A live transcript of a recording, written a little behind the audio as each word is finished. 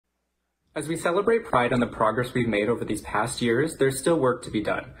As we celebrate Pride and the progress we've made over these past years, there's still work to be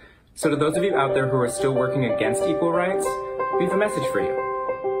done. So to those of you out there who are still working against equal rights, we have a message for you.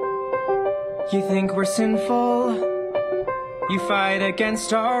 You think we're sinful? You fight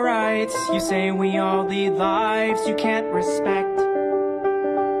against our rights. You say we all lead lives you can't respect.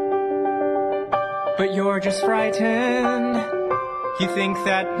 But you're just frightened. You think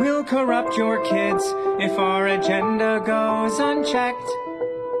that we'll corrupt your kids if our agenda goes unchecked.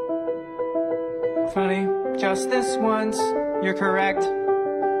 Funny, just this once, you're correct.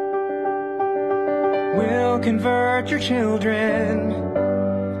 We'll convert your children.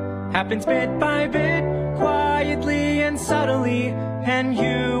 Happens bit by bit, quietly and subtly, and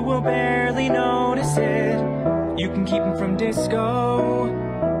you will barely notice it. You can keep him from disco,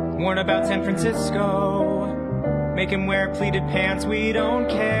 warn about San Francisco, make him wear pleated pants, we don't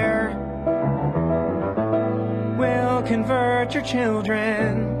care. We'll convert your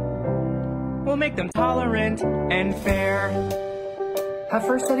children. We'll make them tolerant and fair. At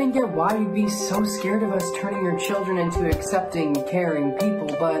first I didn't get why you'd be so scared of us turning your children into accepting, caring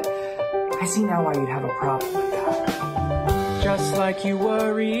people, but I see now why you'd have a problem with that. Just like you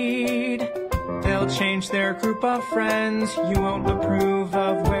worried, they'll change their group of friends. You won't approve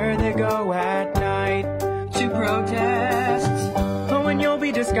of where they go at night to protest. Oh, and you'll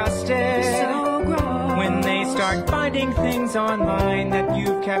be disgusted. So gross. When they start finding things online that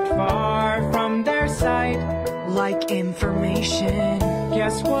you've kept far from their sight. Like information.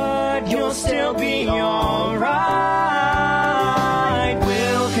 Guess what? You'll still be alright.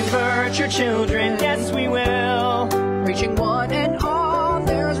 We'll convert your children, yes we will. Reaching one and all,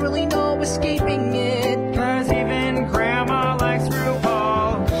 there's really no escaping it. 'Cause even grandma likes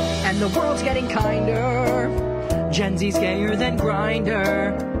RuPaul. And the world's getting kinder. Gen Z's gayer than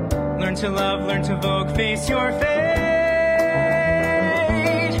Grindr. Learn to love, learn to vogue, face your fate.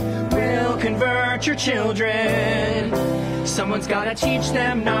 We'll convert your children. Someone's gotta teach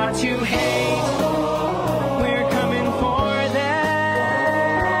them not to hate. We're coming for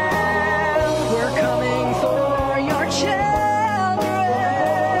them. We're coming for your children.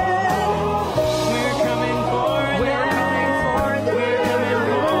 We're coming for them. We're coming for them. We're coming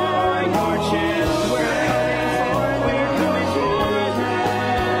for your children. We're coming for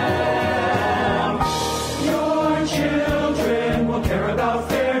them. Your children will care about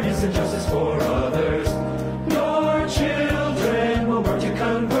fairness and justice for others. Your children will work to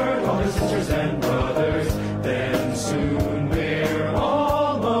convert all their sisters and brothers. Then soon we're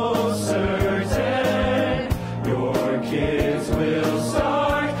almost certain your kids will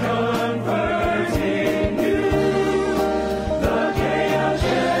start converting you. The gay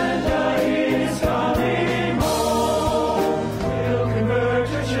agenda is coming home. We'll convert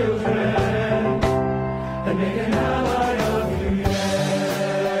your children and make an ally of you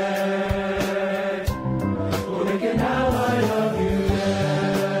yet. We'll make an ally of you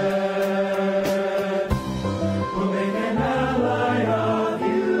yet. We'll make an ally of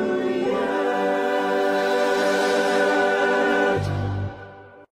you yet.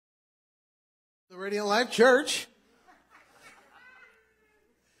 The Radiant Life Church.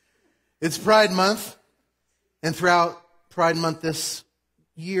 It's Pride Month, and throughout Pride Month this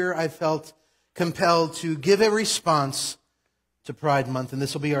year, I felt compelled to give a response to Pride Month, and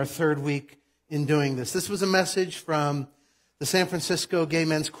this will be our third week in doing this. This was a message from the San Francisco Gay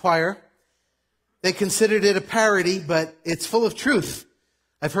Men's Choir. They considered it a parody, but it's full of truth.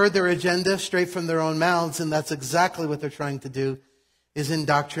 I've heard their agenda straight from their own mouths, and that's exactly what they're trying to do, is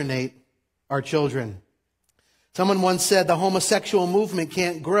indoctrinate our children. Someone once said the homosexual movement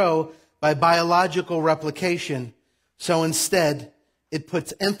can't grow by biological replication, so instead it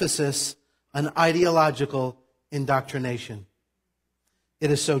puts emphasis on ideological indoctrination. It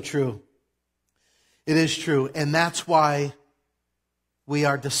is so true. It is true, and that's why we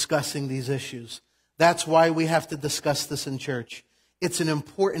are discussing these issues. That's why we have to discuss this in church. It's an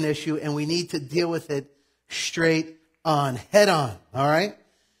important issue, and we need to deal with it straight on, head on, all right?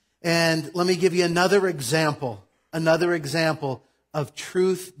 And let me give you another example of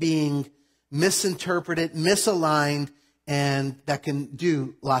truth being misinterpreted, misaligned, and that can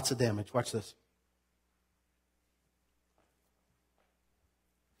do lots of damage. Watch this.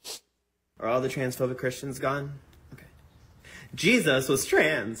 Are all the transphobic Christians gone? Okay. Jesus was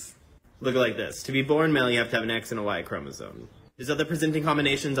trans. Look like this. To be born male, you have to have an X and a Y chromosome. There's other presenting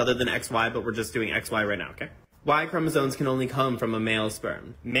combinations other than XY, but we're just doing XY right now, okay? Y chromosomes can only come from a male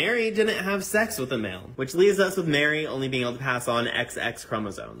sperm. Mary didn't have sex with a male, which leaves us with Mary only being able to pass on XX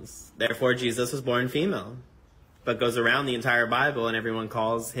chromosomes. Therefore, Jesus was born female, but goes around the entire Bible and everyone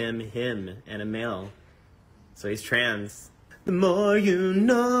calls him and a male. So he's trans. The more you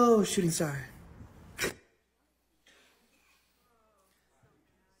know. Shooting star.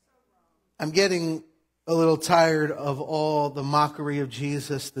 I'm getting a little tired of all the mockery of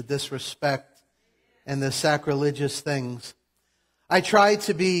Jesus, the disrespect, and the sacrilegious things. I try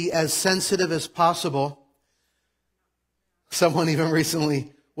to be as sensitive as possible. Someone even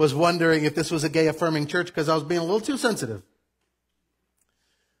recently was wondering if this was a gay-affirming church because I was being a little too sensitive.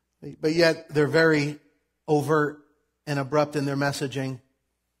 But yet they're very overt and abrupt in their messaging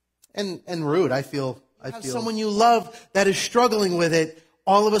and rude, I feel. Someone you love that is struggling with it,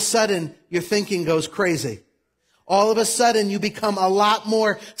 all of a sudden your thinking goes crazy. All of a sudden you become a lot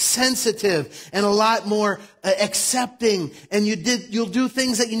more sensitive and a lot more accepting, and you'll do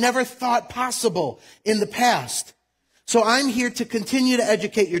things that you never thought possible in the past. So I'm here to continue to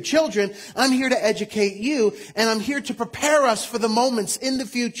educate your children. I'm here to educate you, and I'm here to prepare us for the moments in the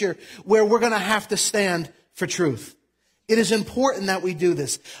future where we're going to have to stand for truth. It is important that we do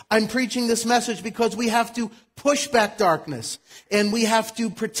this. I'm preaching this message because we have to push back darkness, and we have to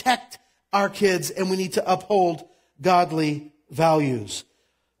protect our kids, and we need to uphold godly values.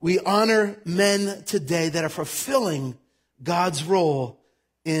 We honor men today that are fulfilling God's role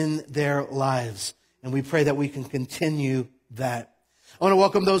in their lives, and we pray that we can continue that. I want to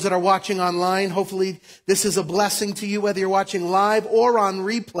welcome those that are watching online. Hopefully this is a blessing to you, whether you're watching live or on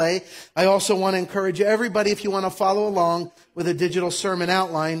replay. I also want to encourage everybody, if you want to follow along with a digital sermon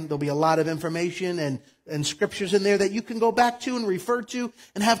outline, there'll be a lot of information and scriptures in there that you can go back to and refer to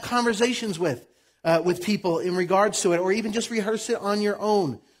and have conversations with people in regards to it, or even just rehearse it on your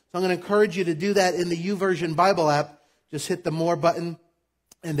own. So I'm going to encourage you to do that in the YouVersion Bible app. Just hit the More button,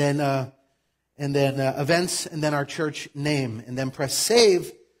 and then events, and then our church name, and then press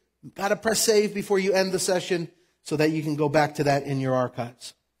save. Got to press save before you end the session so that you can go back to that in your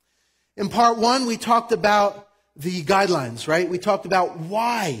archives. In part one, we talked about the guidelines, right? We talked about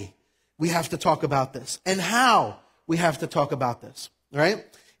why we have to talk about this and how we have to talk about this, right?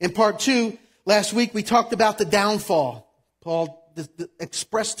 In part two, last week, we talked about the downfall. Paul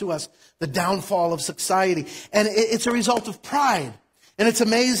expressed to us the downfall of society, and it's a result of pride. And it's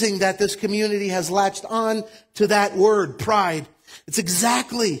amazing that this community has latched on to that word, pride. It's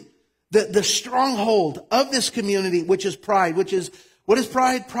exactly the stronghold of this community, which is pride, what is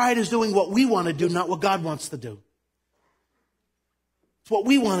pride? Pride is doing what we want to do, not what God wants to do. It's what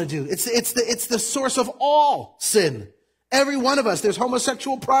we want to do. It's the source of all sin. Every one of us, there's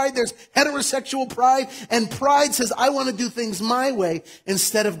homosexual pride, there's heterosexual pride, and pride says, I want to do things my way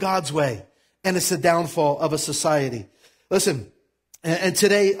instead of God's way. And it's the downfall of a society. Listen, and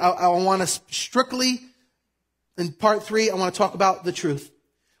today, I want to strictly, in part three, I want to talk about the truth.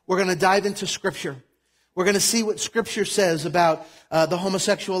 We're going to dive into Scripture. We're going to see what Scripture says about the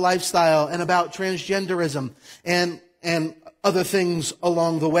homosexual lifestyle and about transgenderism and other things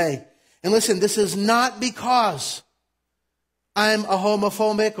along the way. And listen, this is not because I'm a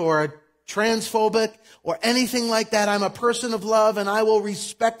homophobic or a transphobic or anything like that. I'm a person of love, and I will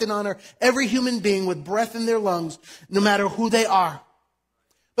respect and honor every human being with breath in their lungs, no matter who they are.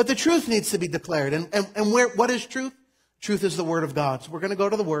 But the truth needs to be declared. And what is truth? Truth is the Word of God. So we're going to go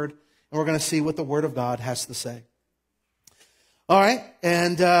to the Word, and we're going to see what the Word of God has to say. All right,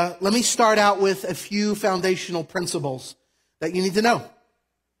 and let me start out with a few foundational principles that you need to know.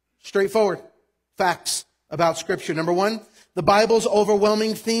 Straightforward facts about Scripture. Number one, the Bible's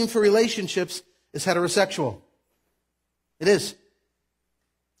overwhelming theme for relationships is heterosexual. It is.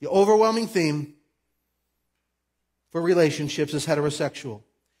 The overwhelming theme for relationships is heterosexual.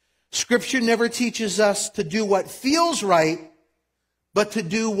 Scripture never teaches us to do what feels right, but to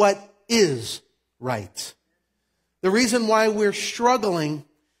do what is right. The reason why we're struggling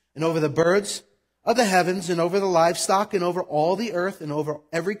and over the birds of the heavens and over the livestock and over all the earth and over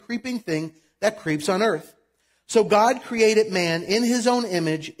every creeping thing that creeps on earth. So God created man in his own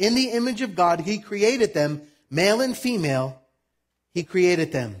image. In the image of God, he created them, male and female. He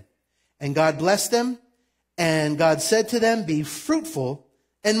created them. And God blessed them. And God said to them, be fruitful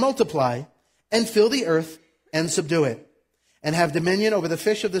and multiply and fill the earth and subdue it. And have dominion over the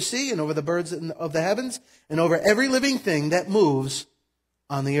fish of the sea and over the birds of the heavens and over every living thing that moves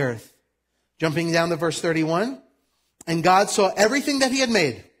on the earth. Jumping down to verse 31. And God saw everything that he had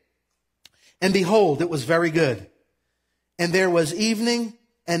made. And behold, it was very good. And there was evening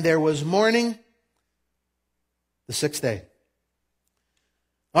and there was morning, the sixth day.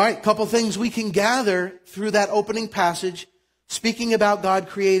 All right, couple things we can gather through that opening passage, speaking about God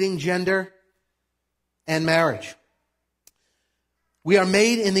creating gender and marriage. We are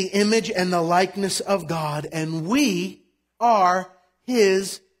made in the image and the likeness of God, and we are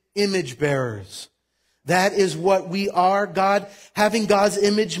his image bearers. That is what we are. Having God's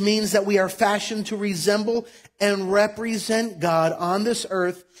image means that we are fashioned to resemble and represent God on this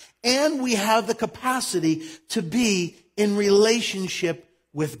earth, and we have the capacity to be in relationship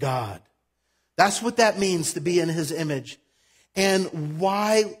with God. That's what that means, to be in his image. And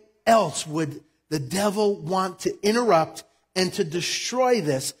why else would the devil want to interrupt and to destroy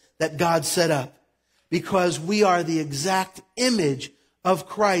this that God set up? Because we are the exact image of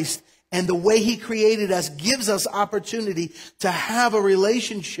Christ, and the way he created us gives us opportunity to have a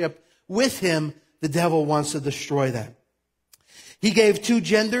relationship with him. The devil wants to destroy that. He gave two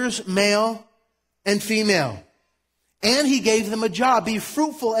genders, male and female. And he gave them a job. Be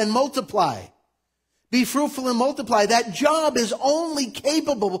fruitful and multiply. Be fruitful and multiply. That job is only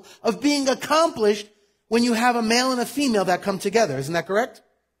capable of being accomplished when you have a male and a female that come together. Isn't that correct?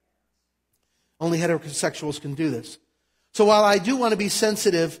 Only heterosexuals can do this. So while I do want to be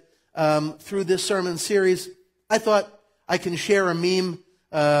sensitive through this sermon series, I thought I can share a meme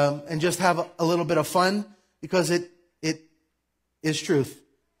and just have a little bit of fun, because it is truth.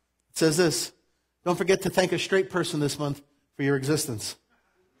 It says this: don't forget to thank a straight person this month for your existence.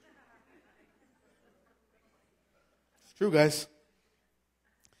 It's true, guys.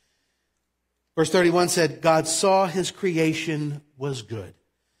 Verse 31 said, God saw his creation was good.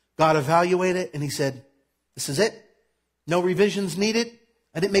 God evaluated it and he said, this is it. No revisions needed.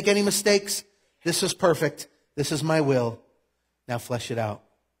 I didn't make any mistakes. This is perfect. This is my will. Now flesh it out.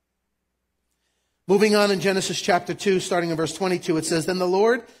 Moving on in Genesis chapter 2, starting in verse 22, it says, then the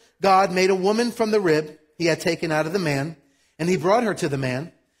Lord God made a woman from the rib he had taken out of the man, and he brought her to the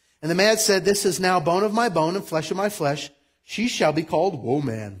man. And the man said, this is now bone of my bone and flesh of my flesh. She shall be called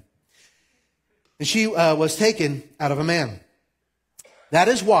woman. And she was taken out of a man. That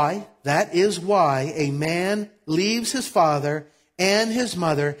is why a man leaves his father and his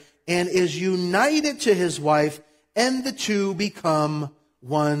mother and is united to his wife, and the two become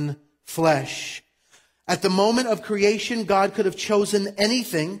one flesh. At the moment of creation, God could have chosen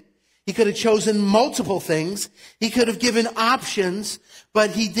anything. He could have chosen multiple things. He could have given options,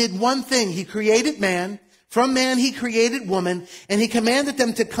 but he did one thing. He created man. From man, he created woman, and he commanded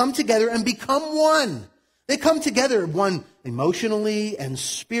them to come together and become one. They come together, one emotionally and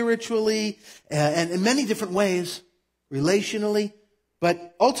spiritually and in many different ways, relationally,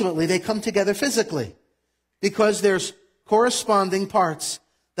 but ultimately they come together physically because there's corresponding parts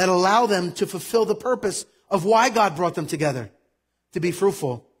that allow them to fulfill the purpose of why God brought them together, to be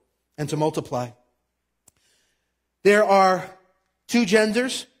fruitful and to multiply. There are two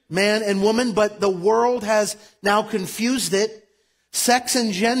genders, man and woman, but the world has now confused it. Sex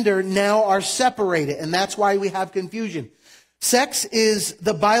and gender now are separated, and that's why we have confusion. Sex is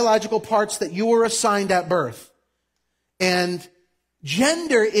the biological parts that you were assigned at birth. And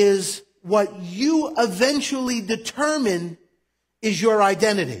gender is what you eventually determine is your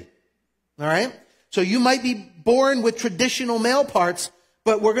identity. All right? So you might be born with traditional male parts,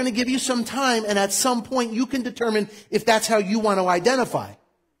 but we're going to give you some time, and at some point you can determine if that's how you want to identify.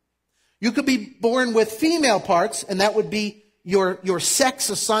 You could be born with female parts, and that would be your sex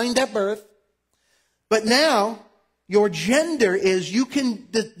assigned at birth. But now, your gender is you can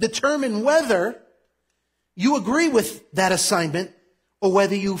determine whether you agree with that assignment or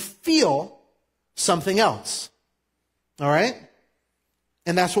whether you feel something else. All right?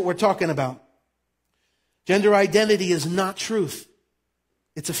 And that's what we're talking about. Gender identity is not truth.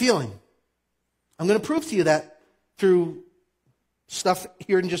 It's a feeling. I'm going to prove to you that through stuff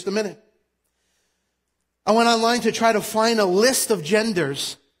here in just a minute. I went online to try to find a list of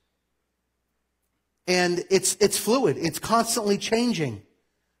genders, and it's fluid. It's constantly changing.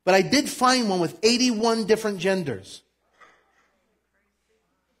 But I did find one with 81 different genders.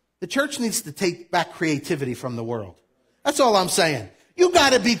 The church needs to take back creativity from the world. That's all I'm saying. You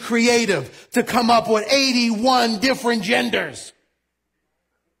got to be creative to come up with 81 different genders.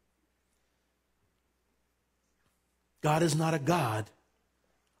 God is not a God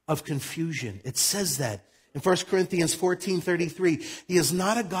of confusion. It says that in 1 Corinthians 14:33. He is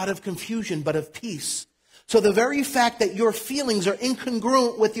not a God of confusion, but of peace. So the very fact that your feelings are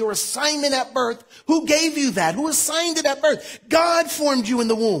incongruent with your assignment at birth, who gave you that? Who assigned it at birth? God formed you in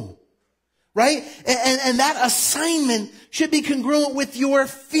the womb, right? And that assignment should be congruent with your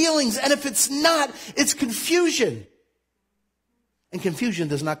feelings. And if it's not, it's confusion. And confusion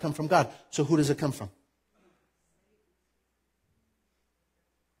does not come from God. So who does it come from?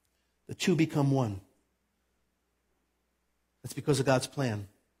 The two become one. That's because of God's plan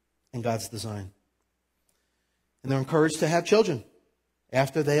and God's design. And they're encouraged to have children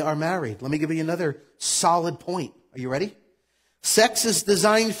after they are married. Let me give you another solid point. Are you ready? Sex is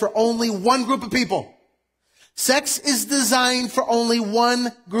designed for only one group of people. Sex is designed for only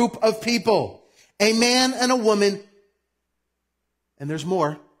one group of people, a man and a woman, and there's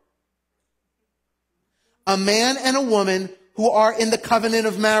more. A man and a woman who are in the covenant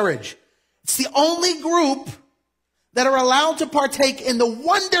of marriage. It's the only group that are allowed to partake in the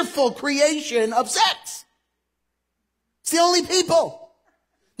wonderful creation of sex. It's the only people.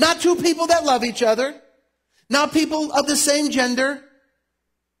 Not two people that love each other. Not people of the same gender.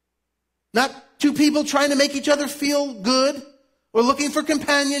 Not two people trying to make each other feel good or looking for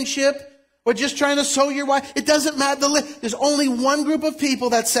companionship or just trying to sew your wife. It doesn't matter. There's only one group of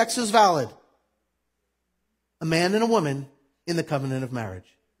people that sex is valid. A man and a woman in the covenant of marriage.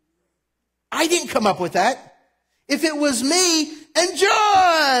 I didn't come up with that. If it was me,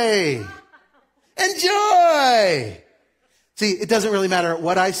 enjoy! Enjoy! See, it doesn't really matter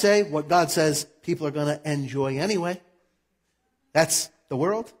what I say. What God says, people are going to enjoy anyway. That's the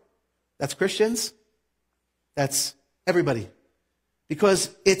world. That's Christians. That's everybody. Because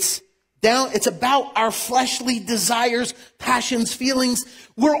it's about our fleshly desires, passions, feelings.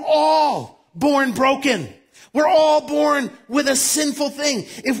 We're all born broken. We're all born with a sinful thing.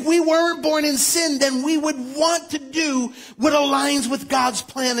 If we weren't born in sin, then we would want to do what aligns with God's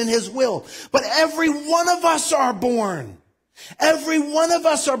plan and His will. But every one of us are born. Every one of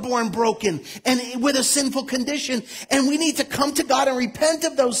us are born broken and with a sinful condition. And we need to come to God and repent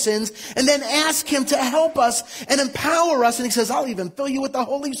of those sins and then ask Him to help us and empower us. And He says, I'll even fill you with the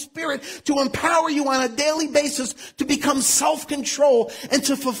Holy Spirit to empower you on a daily basis to become self-control and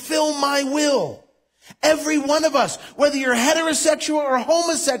to fulfill my will. Every one of us, whether you're heterosexual or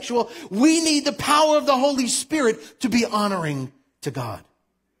homosexual, we need the power of the Holy Spirit to be honoring to God.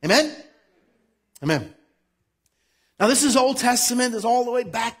 Amen? Amen. Now this is Old Testament. It's all the way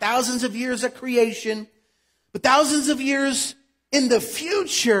back, thousands of years of creation. But thousands of years in the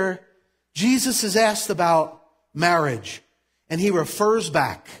future, Jesus is asked about marriage. And He refers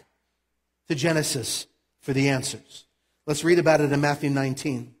back to Genesis for the answers. Let's read about it in Matthew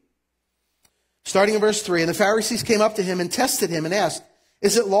 19. Starting in verse 3, and the Pharisees came up to Him and tested Him and asked,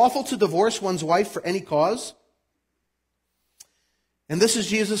 is it lawful to divorce one's wife for any cause? And this is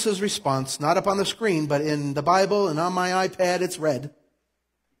Jesus' response, not up on the screen, but in the Bible and on my iPad, it's read.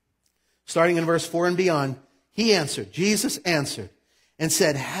 Starting in verse 4 and beyond, Jesus answered and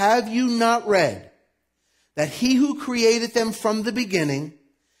said, have you not read that He who created them from the beginning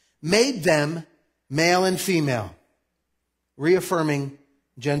made them male and female, reaffirming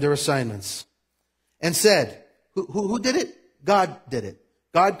gender assignments? And said, who did it? God did it.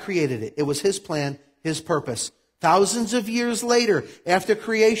 God created it. It was His plan, His purpose. Thousands of years later, after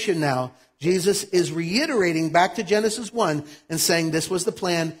creation now, Jesus is reiterating back to Genesis 1 and saying this was the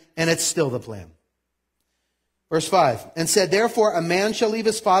plan and it's still the plan. Verse 5, and said, therefore a man shall leave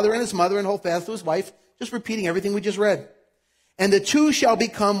his father and his mother and hold fast to his wife, just repeating everything we just read. And the two shall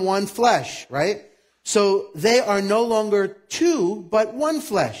become one flesh, right? So they are no longer two, but one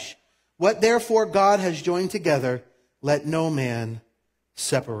flesh. What therefore God has joined together, let no man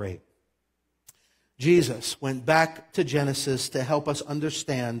separate. Jesus went back to Genesis to help us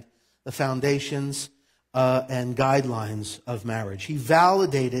understand the foundations and guidelines of marriage. He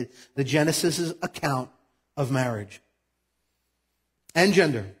validated the Genesis account of marriage and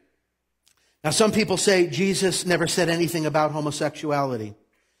gender. Now, some people say Jesus never said anything about homosexuality.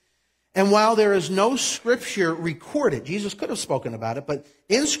 And while there is no scripture recorded, Jesus could have spoken about it, but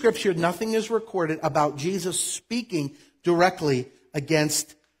in scripture, nothing is recorded about Jesus speaking directly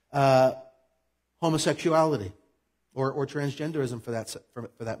against homosexuality or transgenderism for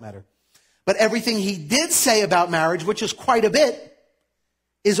that matter. But everything He did say about marriage, which is quite a bit,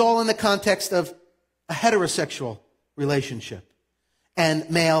 is all in the context of a heterosexual relationship and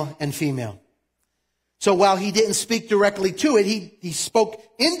male and female. So while He didn't speak directly to it, he spoke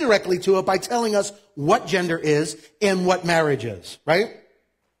indirectly to it by telling us what gender is and what marriage is, right?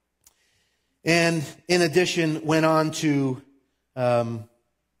 And in addition, went on to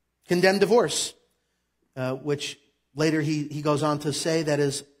condemn divorce, which later he goes on to say that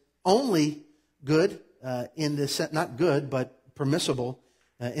is only good in the sense, not good, but permissible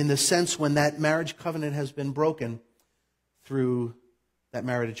in the sense when that marriage covenant has been broken through that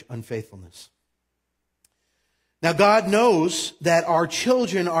marriage unfaithfulness. Now, God knows that our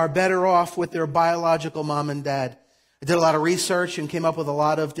children are better off with their biological mom and dad. I did a lot of research and came up with a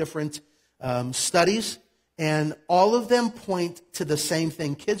lot of different studies, and all of them point to the same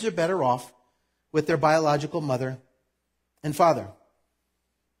thing. Kids are better off with their biological mother and father.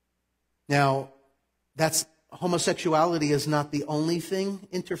 Now, homosexuality is not the only thing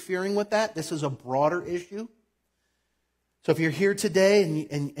interfering with that. This is a broader issue. So if you're here today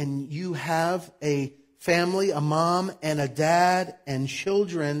and you have a family, a mom and a dad and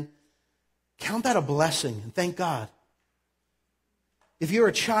children, count that a blessing and thank God. If you're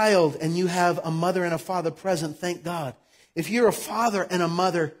a child and you have a mother and a father present, thank God. If you're a father and a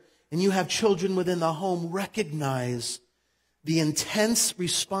mother and you have children within the home, recognize the intense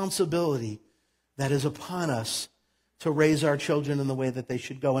responsibility that is upon us to raise our children in the way that they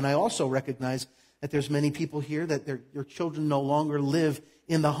should go. And I also recognize that there's many people here that your children no longer live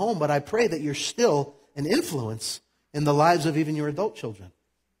in the home, but I pray that you're still an influence in the lives of even your adult children.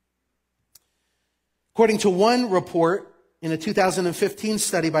 According to one report in a 2015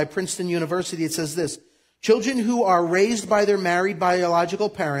 study by Princeton University, it says this: children who are raised by their married biological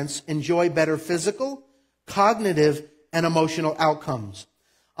parents enjoy better physical, cognitive, and emotional outcomes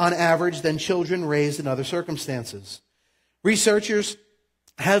on average than children raised in other circumstances. Researchers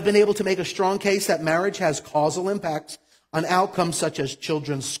have been able to make a strong case that marriage has causal impacts on outcomes such as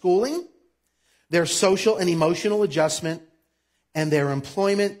children's schooling, their social and emotional adjustment, and their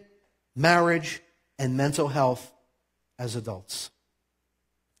employment, marriage, and mental health as adults.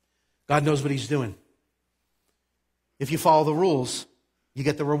 God knows what he's doing. If you follow the rules, you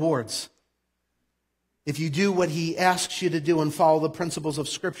get the rewards. If you do what he asks you to do and follow the principles of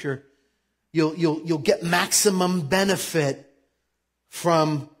Scripture, you'll get maximum benefit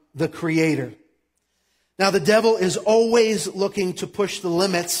from the Creator. Now, the devil is always looking to push the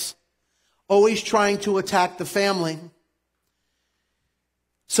limits, always trying to attack the family.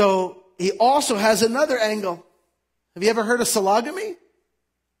 So he also has another angle. Have you ever heard of sologamy?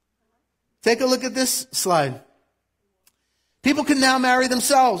 Take a look at this slide. People can now marry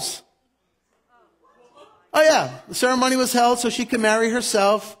themselves. Oh yeah, the ceremony was held so she could marry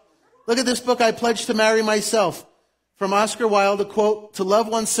herself. Look at this book, I Pledge to Marry Myself. From Oscar Wilde, a quote, "To love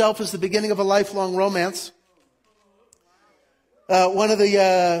oneself is the beginning of a lifelong romance." One of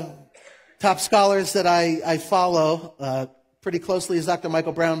the top scholars that I follow pretty closely is Dr.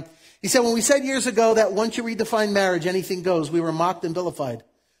 Michael Brown. He said, when we said years ago that once you redefine marriage, anything goes, we were mocked and vilified.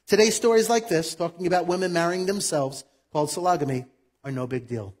 Today's stories like this, talking about women marrying themselves, called sologamy, are no big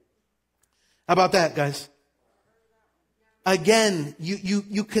deal. How about that, guys? Again,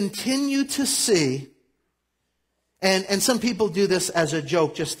 you continue to see, and some people do this as a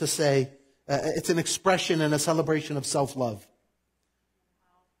joke just to say, it's an expression and a celebration of self-love.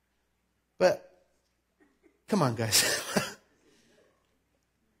 But, come on, guys.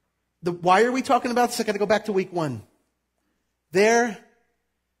 Why are we talking about this? I got to go back to week 1. There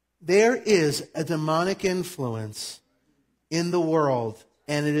is a demonic influence in the world,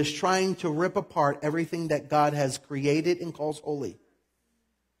 and it is trying to rip apart everything that God has created and calls holy.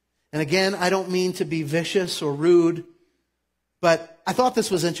 And again, I don't mean to be vicious or rude, but I thought this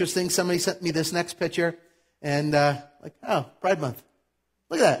was interesting. Somebody sent me this next picture, and oh, Pride Month.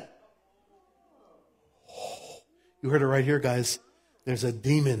 Look at that. You heard it right here, guys. There's a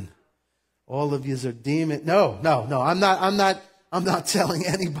demon. All of yous are demon. No. I'm not telling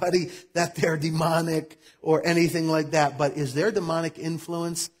anybody that they're demonic or anything like that. But is there demonic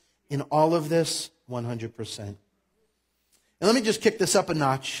influence in all of this? 100%. And let me just kick this up a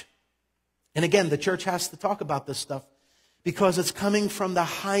notch. And again, the church has to talk about this stuff because it's coming from the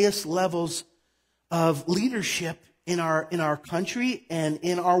highest levels of leadership in our country and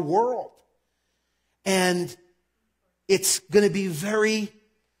in our world. And it's going to be very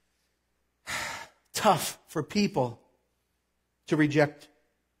tough for people to reject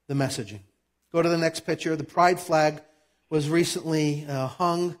the messaging. Go to the next picture. The pride flag was recently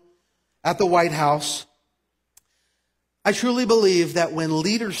hung at the White House. I truly believe that when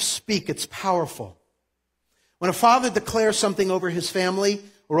leaders speak, it's powerful. When a father declares something over his family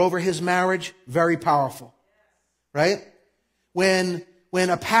or over his marriage, very powerful. Right? When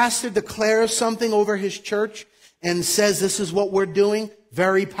a pastor declares something over his church and says this is what we're doing,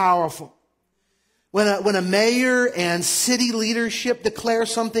 very powerful. When a mayor and city leadership declare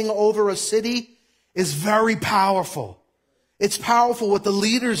something over a city, is very powerful. It's powerful what the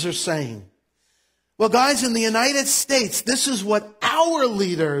leaders are saying. Well, guys, in the United States, this is what our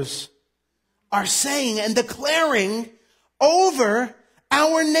leaders are saying and declaring over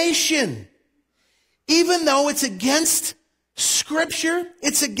our nation. Even though it's against Scripture,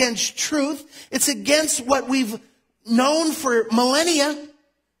 it's against truth, it's against what we've known for millennia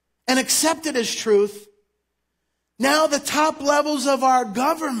and accepted as truth. Now the top levels of our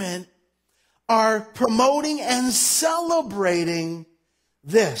government are promoting and celebrating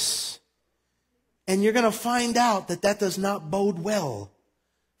this. And you're going to find out that that does not bode well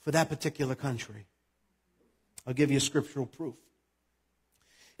for that particular country. I'll give you scriptural proof.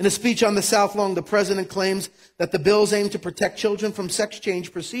 In a speech on the South Lawn, the president claims that the bills aim to protect children from sex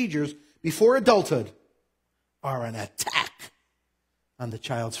change procedures before adulthood. are an attack on the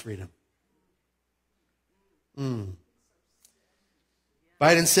child's freedom.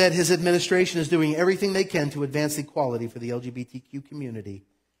 Biden said his administration is doing everything they can to advance equality for the LGBTQ community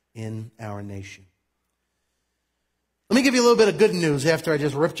in our nation. Let me give you a little bit of good news after I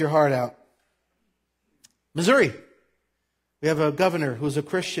just ripped your heart out. Missouri. We have a governor who's a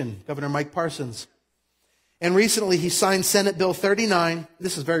Christian, Governor Mike Parsons. And recently he signed Senate Bill 39.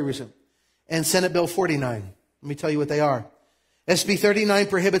 This is very recent. And Senate Bill 49. Let me tell you what they are. SB 39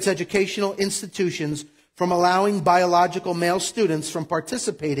 prohibits educational institutions from allowing biological male students from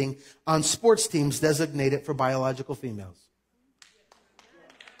participating on sports teams designated for biological females.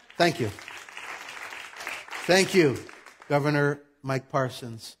 Thank you. Thank you, Governor Mike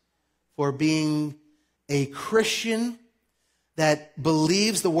Parsons, for being a Christian that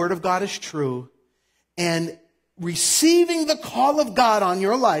believes the Word of God is true and receiving the call of God on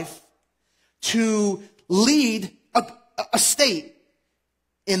your life to lead a state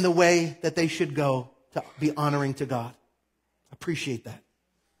in the way that they should go to be honoring to God. I appreciate that.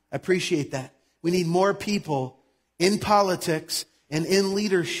 I appreciate that. We need more people in politics and in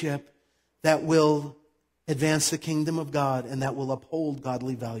leadership that will advance the kingdom of God and that will uphold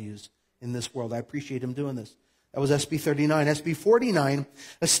godly values in this world. I appreciate him doing this. That was SB 39. SB 49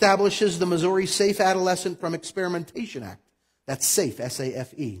 establishes the Missouri Safe Adolescent from Experimentation Act. That's SAFE,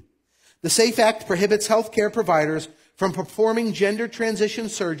 S-A-F-E. The SAFE Act prohibits healthcare providers from performing gender transition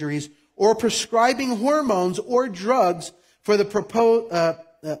surgeries or prescribing hormones or drugs for the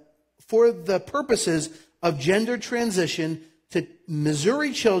purposes of gender transition to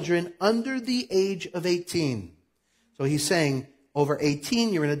Missouri children under the age of 18. So he's saying, over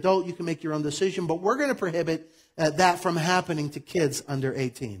 18, you're an adult, you can make your own decision, but we're going to prohibit that from happening to kids under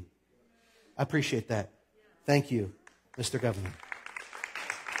 18. I appreciate that. Thank you, Mr. Governor.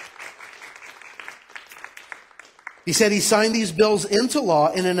 He said he signed these bills into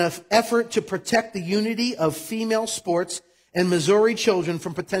law in an effort to protect the unity of female sports and Missouri children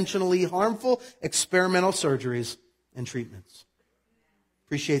from potentially harmful experimental surgeries and treatments.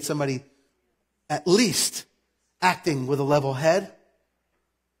 Appreciate somebody at least acting with a level head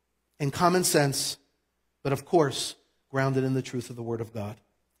and common sense, but of course, grounded in the truth of the Word of God.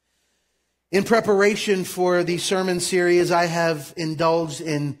 In preparation for the sermon series, I have indulged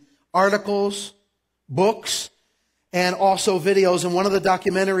in articles, books, and also videos. And one of the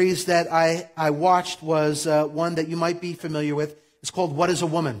documentaries that I watched was one that you might be familiar with. It's called What is a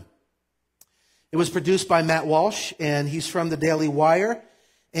Woman? It was produced by Matt Walsh, and he's from the Daily Wire.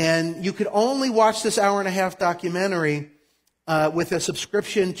 And you could only watch this hour-and-a-half documentary with a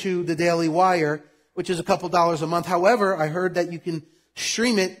subscription to the Daily Wire, which is a couple dollars a month. However, I heard that you can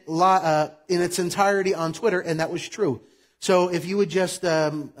stream it in its entirety on Twitter, and that was true. So if you would just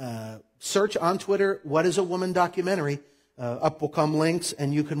search on Twitter, What is a Woman documentary, up will come links,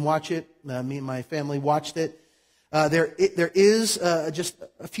 and you can watch it. Me and my family watched it. There is just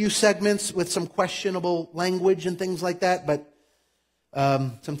a few segments with some questionable language and things like that, but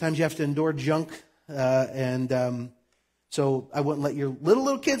sometimes you have to endure junk, so I wouldn't let your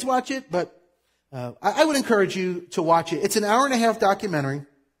little kids watch it, but I would encourage you to watch it. It's an hour-and-a-half documentary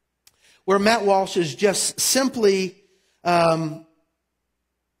where Matt Walsh is just simply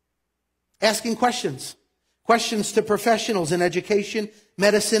asking questions to professionals in education,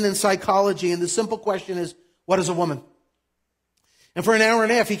 medicine, and psychology. And the simple question is, what is a woman? And for an hour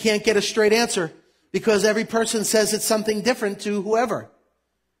and a half, he can't get a straight answer because every person says it's something different to whoever.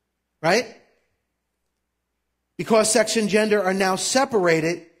 Right? Because sex and gender are now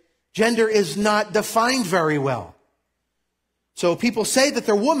separated, gender is not defined very well. So people say that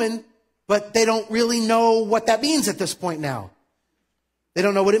they're woman, but they don't really know what that means at this point now. They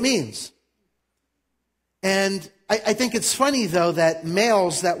don't know what it means. And I think it's funny, though, that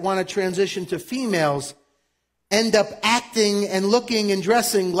males that want to transition to females end up acting and looking and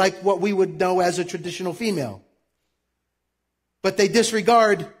dressing like what we would know as a traditional female. But they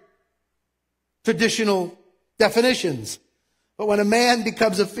disregard traditional definitions. But when a man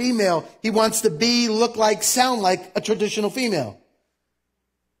becomes a female, he wants to be, look like, sound like a traditional female.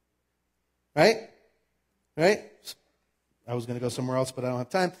 Right? Right? I was going to go somewhere else, but I don't have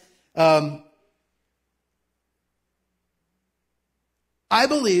time. I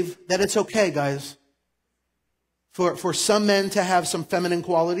believe that it's okay, guys, for some men to have some feminine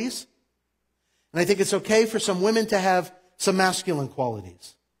qualities. And I think it's okay for some women to have some masculine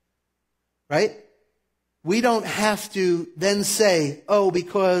qualities. Right? We don't have to then say, oh,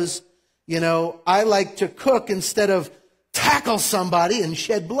 because, I like to cook instead of tackle somebody and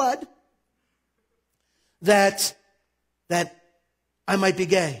shed blood, that I might be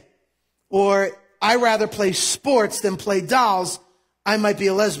gay. Or I rather play sports than play dolls, I might be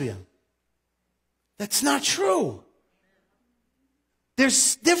a lesbian. That's not true.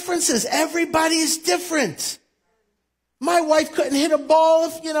 There's differences. Everybody is different. My wife couldn't hit a ball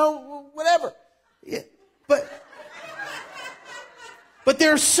if, whatever. Yeah, but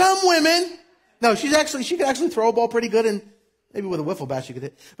there are some women. No, she could actually throw a ball pretty good, and maybe with a wiffle bat she could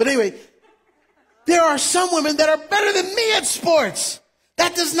hit. But anyway, there are some women that are better than me at sports.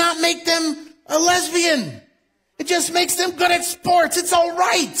 That does not make them a lesbian. It just makes them good at sports. It's all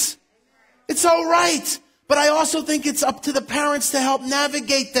right. It's all right. But I also think it's up to the parents to help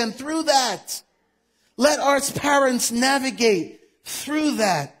navigate them through that. Let our parents navigate through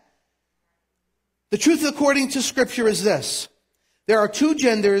that. The truth according to Scripture is this. There are two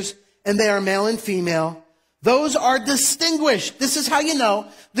genders, and they are male and female. Those are distinguished. This is how you know.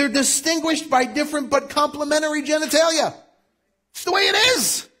 They're distinguished by different but complementary genitalia. It's the way it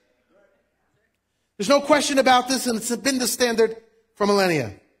is. There's no question about this, and it's been the standard for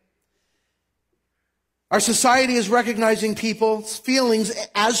millennia. Our society is recognizing people's feelings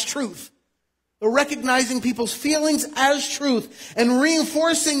as truth. They're recognizing people's feelings as truth and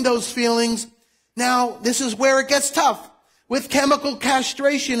reinforcing those feelings. Now, this is where it gets tough with chemical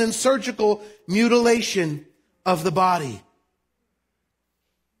castration and surgical mutilation of the body.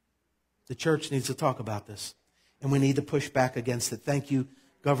 The church needs to talk about this, and we need to push back against it. Thank you,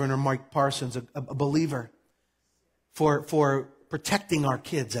 Governor Mike Parsons, a believer, for protecting our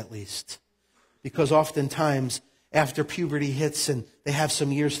kids at least. Because oftentimes, after puberty hits and they have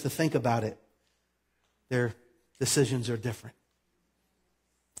some years to think about it, their decisions are different.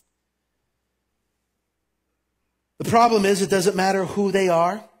 The problem is, it doesn't matter who they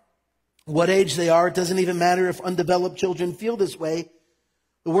are, what age they are. It doesn't even matter if undeveloped children feel this way.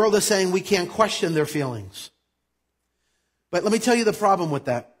 The world is saying we can't question their feelings. But let me tell you the problem with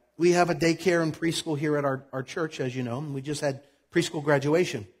that. We have a daycare and preschool here at our church, as you know, and we just had preschool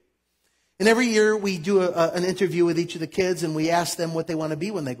graduation. And every year we do an interview with each of the kids, and we ask them what they want to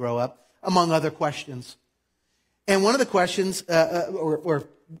be when they grow up, among other questions. And one of the questions, that's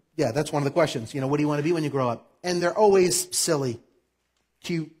one of the questions. What do you want to be when you grow up? And they're always silly,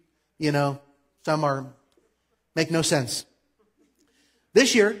 cute, some make no sense.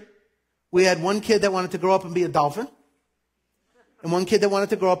 This year, we had one kid that wanted to grow up and be a dolphin, and one kid that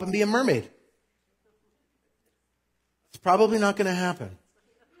wanted to grow up and be a mermaid. It's probably not going to happen.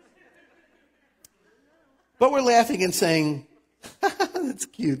 But we're laughing and saying, that's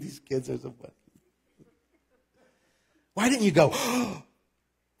cute. These kids are so funny. Why didn't you go,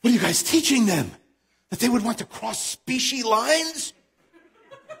 what are you guys teaching them? That they would want to cross species lines?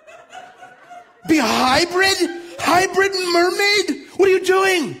 Be a hybrid mermaid? What are you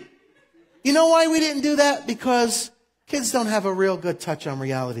doing? You know why we didn't do that? Because kids don't have a real good touch on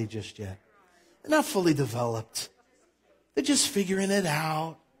reality just yet. They're not fully developed. They're just figuring it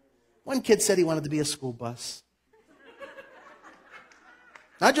out. One kid said he wanted to be a school bus.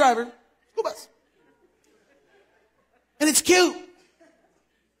 Not driver, school bus. And it's cute.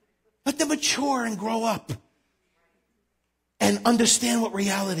 Let them mature and grow up and understand what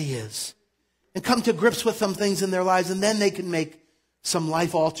reality is and come to grips with some things in their lives, and then they can make some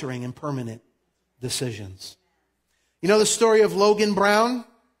life-altering and permanent decisions. You know the story of Logan Brown?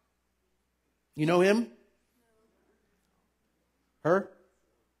 You know him? Her?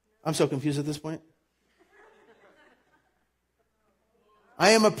 I'm so confused at this point.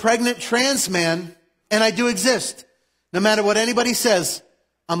 I am a pregnant trans man, and I do exist. No matter what anybody says,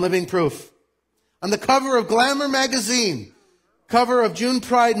 I'm living proof. On the cover of Glamour magazine, cover of June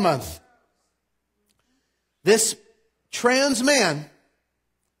Pride Month, this trans man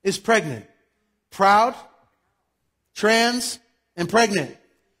is pregnant. Proud, trans, and pregnant.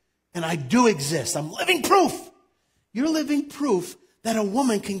 And I do exist. I'm living proof. You're living proof that a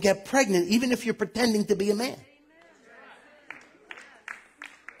woman can get pregnant even if you're pretending to be a man.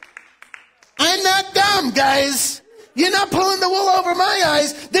 I'm not dumb, guys. You're not pulling the wool over my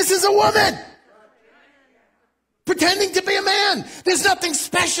eyes. This is a woman pretending to be a man. There's nothing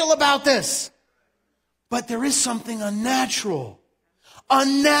special about this. But there is something unnatural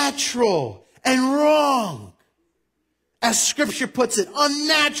and wrong. As Scripture puts it,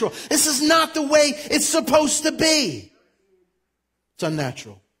 unnatural. This is not the way it's supposed to be. It's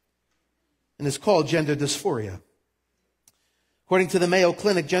unnatural. And it's called gender dysphoria. According to the Mayo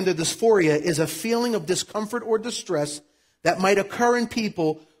Clinic, gender dysphoria is a feeling of discomfort or distress that might occur in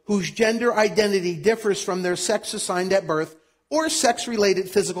people whose gender identity differs from their sex assigned at birth or sex-related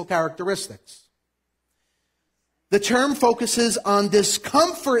physical characteristics. The term focuses on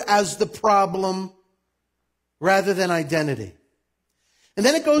discomfort as the problem rather than identity. And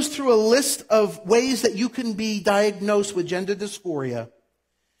then it goes through a list of ways that you can be diagnosed with gender dysphoria.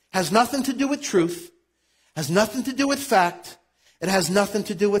 Has nothing to do with truth, has nothing to do with fact, it has nothing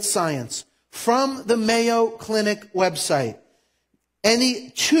to do with science. From the Mayo Clinic website, any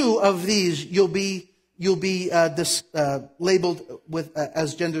two of these you'll be labeled with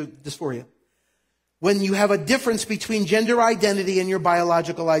as gender dysphoria. When you have a difference between gender identity and your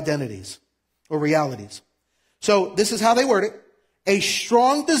biological identities or realities. So this is how they word it. A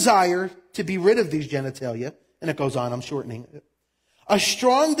strong desire to be rid of these genitalia, and it goes on, I'm shortening it. A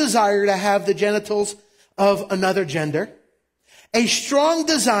strong desire to have the genitals of another gender. A strong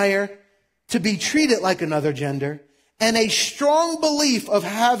desire to be treated like another gender. And a strong belief of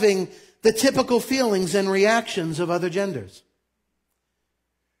having the typical feelings and reactions of other genders.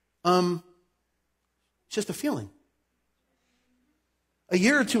 It's just a feeling. A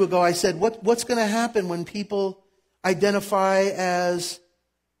year or two ago, I said, what's going to happen when people identify as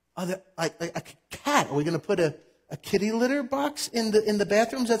other, like a cat? Are we going to put a kitty litter box in the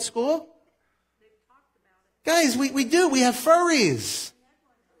bathrooms at school? Guys, we do. We have furries.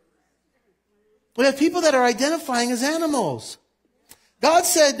 We have people that are identifying as animals. God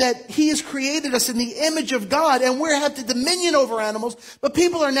said that He has created us in the image of God, and we have the dominion over animals, but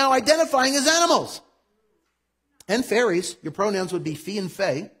people are now identifying as animals. And fairies. Your pronouns would be fee and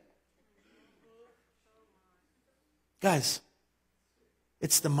fae. Guys,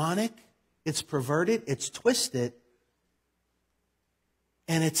 it's demonic, it's perverted, it's twisted,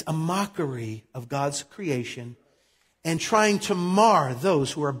 and it's a mockery of God's creation and trying to mar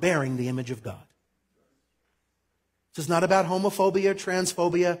those who are bearing the image of God. This is not about homophobia,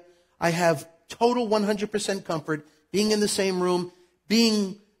 transphobia. I have total 100% comfort being in the same room,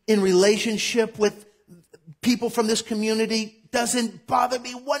 being in relationship with people from this community doesn't bother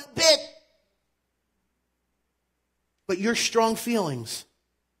me one bit. But your strong feelings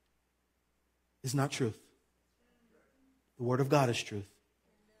is not truth. The Word of God is truth.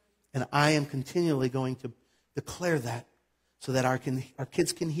 And I am continually going to declare that so that our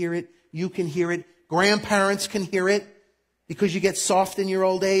kids can hear it, you can hear it, grandparents can hear it, because you get soft in your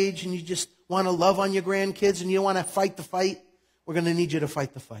old age and you just want to love on your grandkids and you don't want to fight the fight. We're going to need you to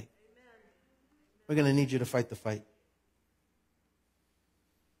fight the fight. We're going to need you to fight the fight.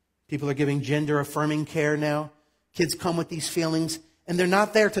 People are giving gender-affirming care now. Kids come with these feelings, and they're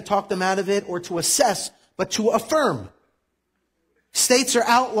not there to talk them out of it or to assess, but to affirm. States are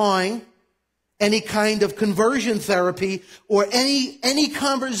outlawing any kind of conversion therapy or any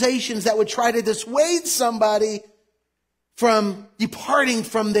conversations that would try to dissuade somebody from departing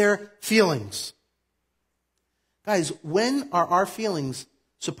from their feelings. Guys, when are our feelings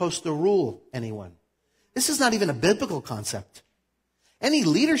supposed to rule anyone? This is not even a biblical concept. Any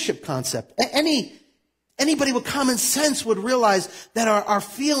leadership concept, anybody with common sense would realize that our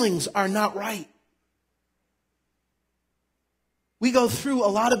feelings are not right. We go through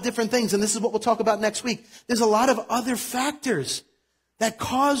a lot of different things, and this is what we'll talk about next week. There's a lot of other factors that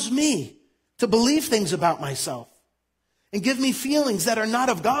cause me to believe things about myself and give me feelings that are not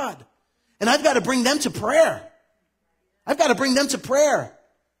of God. And I've got to bring them to prayer. I've got to bring them to prayer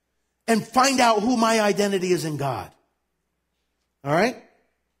and find out who my identity is in God. All right?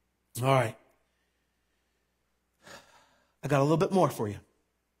 All right. I got a little bit more for you.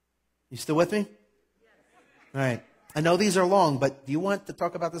 You still with me? All right. I know these are long, but do you want to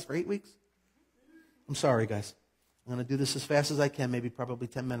talk about this for 8 weeks? I'm sorry, guys. I'm going to do this as fast as I can, maybe probably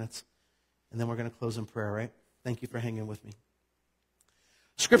 10 minutes. And then we're going to close in prayer, right? Thank you for hanging with me.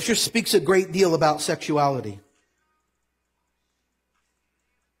 Scripture speaks a great deal about sexuality.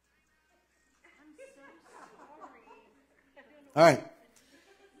 All right.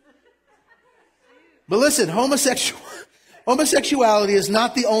 But listen, homosexuality is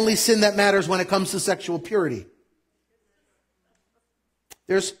not the only sin that matters when it comes to sexual purity.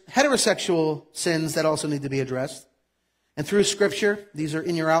 There's heterosexual sins that also need to be addressed. And through Scripture, these are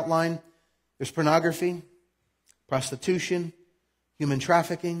in your outline, there's pornography, prostitution, human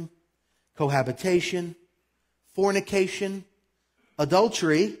trafficking, cohabitation, fornication,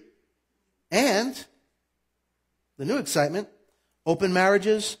 adultery, and the new excitement, open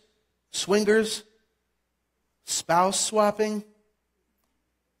marriages, swingers, spouse swapping,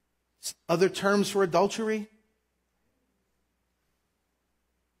 other terms for adultery.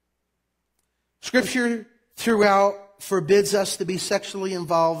 Scripture throughout forbids us to be sexually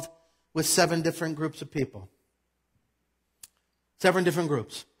involved with 7 different groups of people. 7 different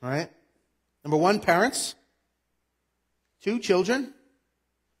groups, all right? Number 1, parents. 2, children.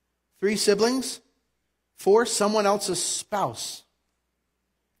 3, siblings. 4, someone else's spouse.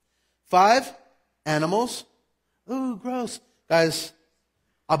 5, animals. Ooh, gross. Guys,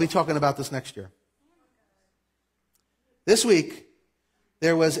 I'll be talking about this next year. This week,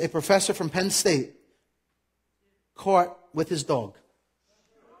 there was a professor from Penn State caught with his dog.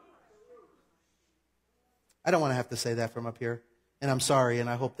 I don't want to have to say that from up here, and I'm sorry, and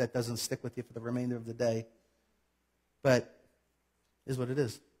I hope that doesn't stick with you for the remainder of the day. But it is what it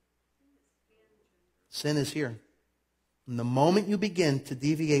is. Sin is here. And the moment you begin to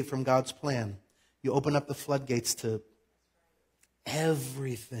deviate from God's plan, you open up the floodgates to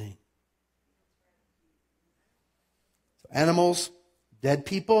everything. So animals, dead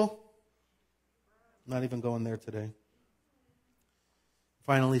people, I'm not even going there today.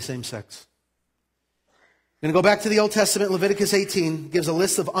 Finally, same sex. I'm going to go back to the Old Testament. Leviticus 18 gives a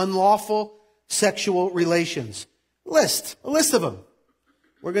list of unlawful sexual relations. A list of them.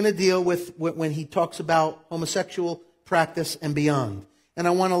 We're going to deal with when he talks about homosexual practice and beyond. And I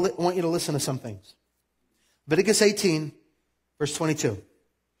want you to listen to some things. Leviticus 18, verse 22.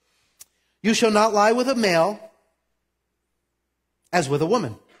 You shall not lie with a male as with a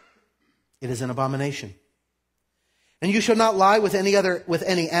woman. It is an abomination. And you shall not lie with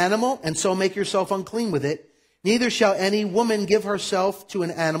any animal, and so make yourself unclean with it. Neither shall any woman give herself to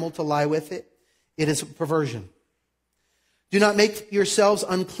an animal to lie with it. It is a perversion. Do not make yourselves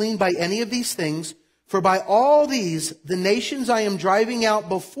unclean by any of these things, for by all these the nations I am driving out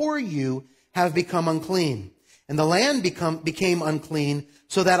before you have become unclean. And the land became unclean,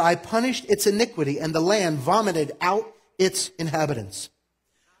 so that I punished its iniquity, and the land vomited out its inhabitants.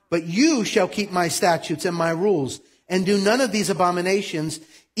 But you shall keep my statutes and my rules, and do none of these abominations,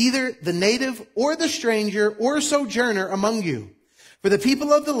 either the native or the stranger or sojourner among you. For the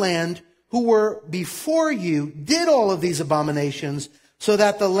people of the land who were before you did all of these abominations, so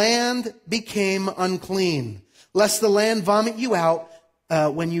that the land became unclean, lest the land vomit you out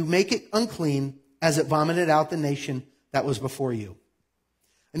when you make it unclean, as it vomited out the nation that was before you.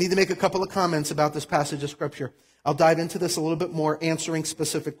 I need to make a couple of comments about this passage of Scripture. I'll dive into this a little bit more, answering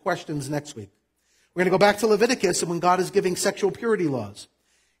specific questions next week. We're going to go back to Leviticus, and when God is giving sexual purity laws,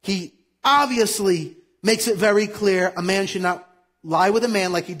 he obviously makes it very clear a man should not lie with a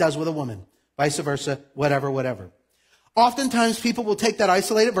man like he does with a woman. Vice versa, whatever. Oftentimes people will take that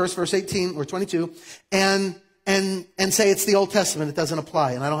isolated verse 18 or 22, and say it's the Old Testament. It doesn't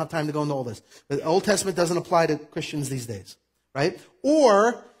apply. And I don't have time to go into all this. But the Old Testament doesn't apply to Christians these days, right?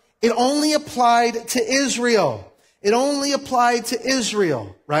 Or it only applied to Israel. It only applied to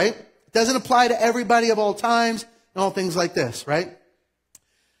Israel, right? It doesn't apply to everybody of all times and all things like this, right?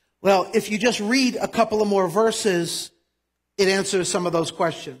 Well, if you just read a couple of more verses, it answers some of those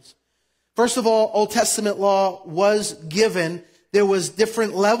questions. First of all, Old Testament law was given. There was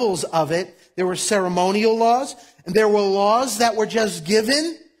different levels of it. There were ceremonial laws, and there were laws that were just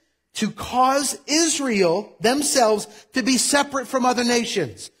given to cause Israel themselves to be separate from other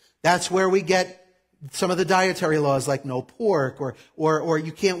nations. That's where we get some of the dietary laws, like no pork, or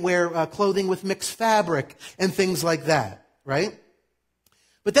you can't wear clothing with mixed fabric, and things like that, right?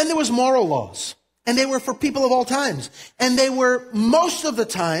 But then there was moral laws, and they were for people of all times, and they were most of the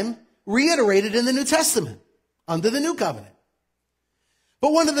time reiterated in the New Testament under the New Covenant.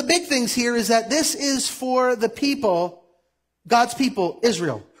 But one of the big things here is that this is for the people, God's people,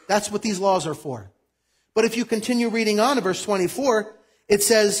 Israel. That's what these laws are for. But if you continue reading on in verse 24, it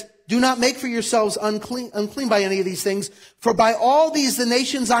says, do not make for yourselves unclean by any of these things, for by all these the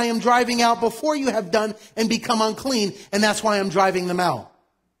nations I am driving out before you have done and become unclean, and that's why I'm driving them out.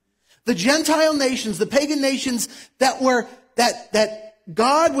 The Gentile nations, the pagan nations that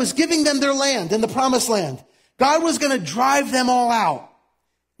God was giving them their land in the promised land. God was going to drive them all out.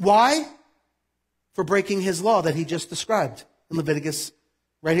 Why? For breaking his law that he just described in Leviticus,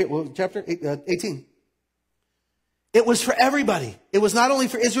 right here, chapter 18. It was for everybody. It was not only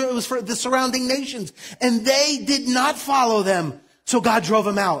for Israel, it was for the surrounding nations. And they did not follow them. So God drove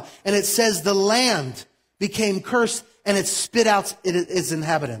them out. And it says the land became cursed and it spit out its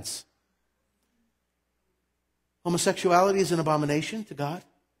inhabitants. Homosexuality is an abomination to God.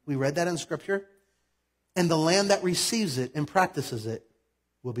 We read that in Scripture. And the land that receives it and practices it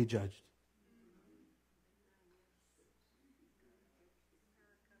will be judged.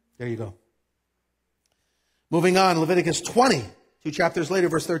 There you go. Moving on, Leviticus 20, 2 chapters later,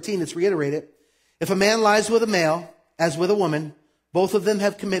 verse 13, it's reiterated. If a man lies with a male, as with a woman, both of them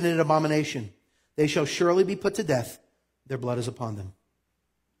have committed an abomination. They shall surely be put to death. Their blood is upon them.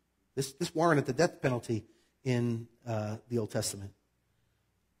 This warranted the death penalty in the Old Testament.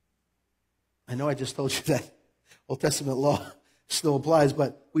 I know I just told you that Old Testament law still applies,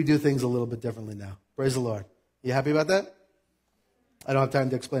 but we do things a little bit differently now. Praise the Lord. You happy about that? I don't have time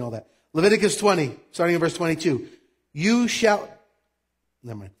to explain all that. Leviticus 20, starting in verse 22. You shall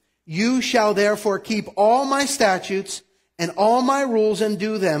never mind. You shall therefore keep all my statutes and all my rules and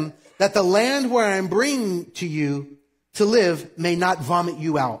do them, that the land where I am bringing to you to live may not vomit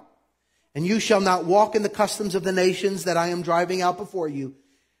you out. And you shall not walk in the customs of the nations that I am driving out before you,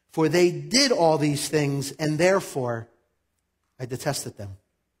 for they did all these things, and therefore I detested them.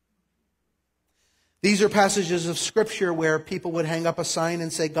 These are passages of Scripture where people would hang up a sign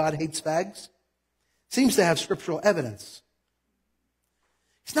and say, God hates fags. Seems to have scriptural evidence.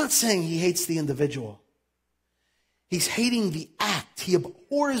 He's not saying he hates the individual. He's hating the act. He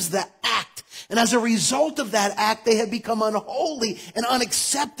abhors the act. And as a result of that act, they have become unholy and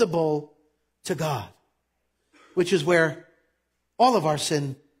unacceptable to God, which is where all of our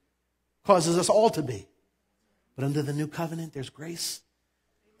sin causes us all to be. But under the new covenant, there's grace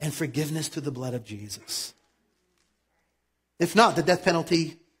and forgiveness through the blood of Jesus. If not, the death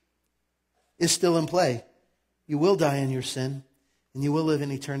penalty is still in play. You will die in your sin, and you will live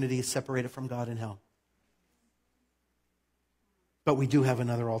in eternity separated from God in hell. But we do have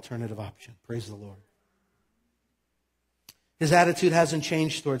another alternative option. Praise the Lord. His attitude hasn't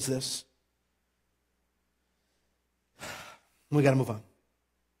changed towards this. We got to move on.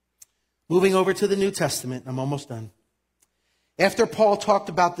 Moving over to the New Testament. I'm almost done. After Paul talked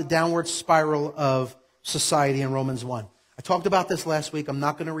about the downward spiral of society in Romans 1. I talked about this last week. I'm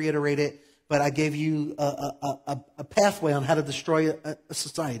not going to reiterate it, but I gave you a pathway on how to destroy a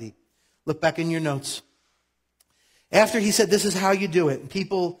society. Look back in your notes. After he said this is how you do it,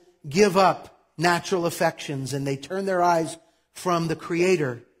 people give up natural affections and they turn their eyes from the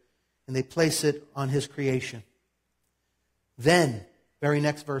Creator and they place it on His creation. Then, very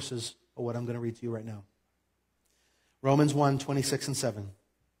next verses are what I'm going to read to you right now. Romans 1, 26 and 7.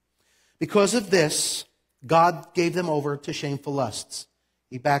 Because of this, God gave them over to shameful lusts.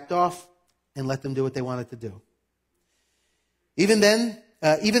 He backed off and let them do what they wanted to do. Even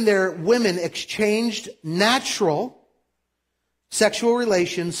their women exchanged natural sexual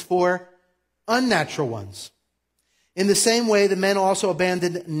relations for unnatural ones. In the same way, the men also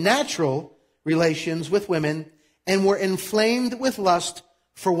abandoned natural relations with women and were inflamed with lust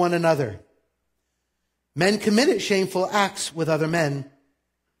for one another. Men committed shameful acts with other men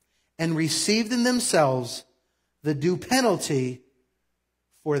and received in themselves the due penalty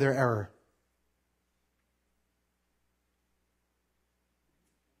for their error.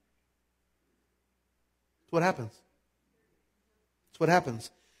 That's what happens. That's what happens.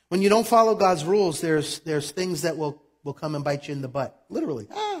 When you don't follow God's rules, there's things that will come and bite you in the butt. Literally.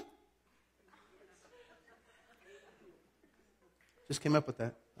 Just came up with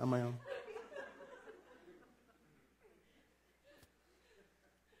that on my own.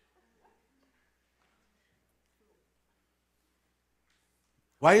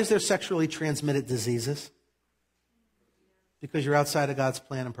 Why is there sexually transmitted diseases? Because you're outside of God's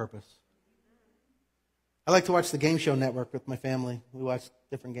plan and purpose. I like to watch the Game Show Network with my family. We watch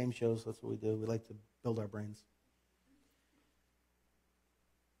different game shows. That's what we do. We like to build our brains.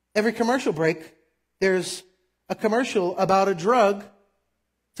 Every commercial break, there's a commercial about a drug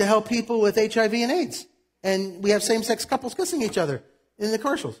to help people with HIV and AIDS. And we have same-sex couples kissing each other in the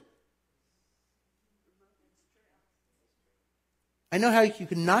commercials. I know how you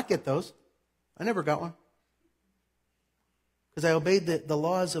can not get those. I never got one. Because I obeyed the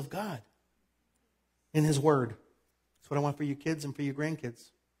laws of God in His Word. That's what I want for you kids and for your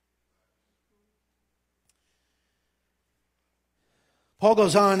grandkids. Paul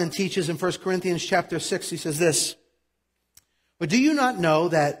goes on and teaches in 1 Corinthians chapter 6, he says this, but do you not know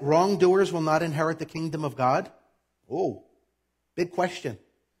that wrongdoers will not inherit the kingdom of God? Oh, big question.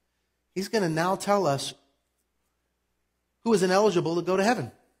 He's going to now tell us who is ineligible to go to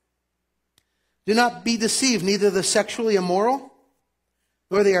heaven. Do not be deceived, neither the sexually immoral,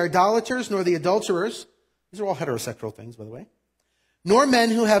 nor the idolaters, nor the adulterers. These are all heterosexual things, by the way. Nor men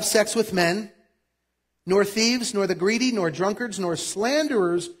who have sex with men, nor thieves, nor the greedy, nor drunkards, nor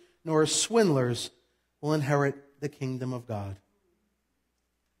slanderers, nor swindlers will inherit the kingdom of God.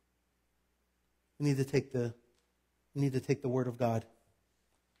 We need to take the word of God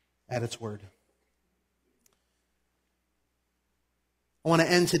at its word. I want to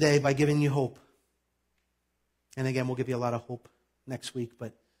end today by giving you hope. And again, we'll give you a lot of hope next week,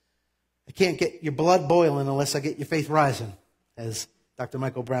 but I can't get your blood boiling unless I get your faith rising, as Dr.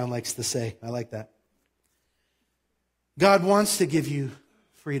 Michael Brown likes to say. I like that. God wants to give you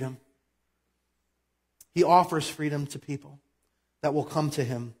freedom. He offers freedom to people that will come to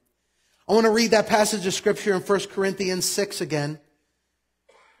Him. I want to read that passage of Scripture in 1 Corinthians 6 again.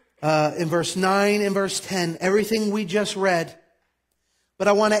 In verse 9 and verse 10, everything we just read. But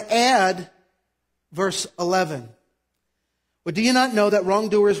I want to add verse 11, Or do you not know that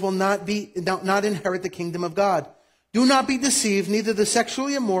wrongdoers will not inherit the kingdom of God? Do not be deceived, neither the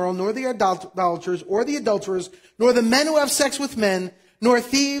sexually immoral, nor the idolaters, or the adulterers, nor the men who have sex with men, nor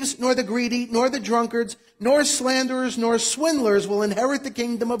thieves, nor the greedy, nor the drunkards, nor slanderers, nor swindlers will inherit the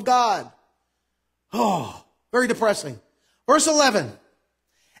kingdom of God. Oh, very depressing. Verse 11.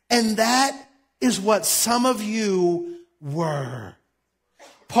 And that is what some of you were.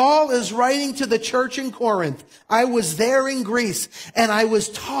 Paul is writing to the church in Corinth. I was there in Greece, and I was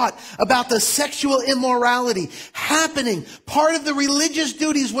taught about the sexual immorality happening. Part of the religious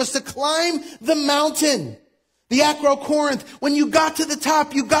duties was to climb the mountain, the Acrocorinth. When you got to the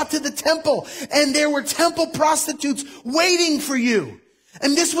top, you got to the temple, and there were temple prostitutes waiting for you.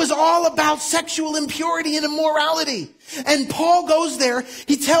 And this was all about sexual impurity and immorality. And Paul goes there.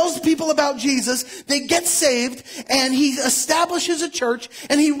 He tells people about Jesus. They get saved. And he establishes a church.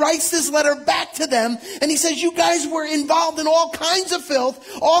 And he writes this letter back to them. And he says, you guys were involved in all kinds of filth,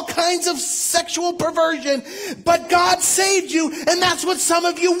 all kinds of sexual perversion. But God saved you. And that's what some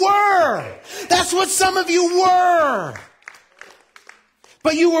of you were. That's what some of you were.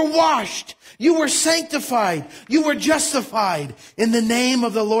 But you were washed. You were sanctified. You were justified in the name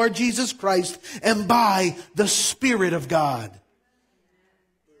of the Lord Jesus Christ and by the Spirit of God.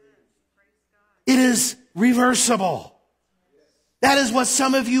 It is reversible. That is what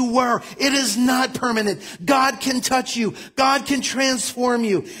some of you were. It is not permanent. God can touch you. God can transform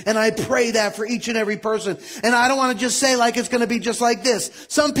you. And I pray that for each and every person. And I don't want to just say like it's going to be just like this.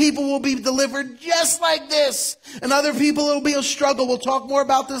 Some people will be delivered just like this. And other people it will be a struggle. We'll talk more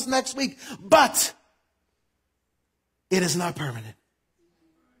about this next week. But it is not permanent.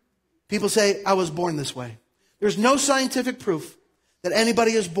 People say, I was born this way. There's no scientific proof that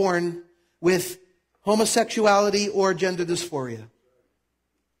anybody is born with homosexuality or gender dysphoria.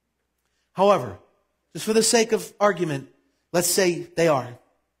 However, just for the sake of argument, let's say they are.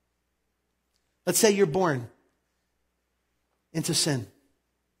 Let's say you're born into sin.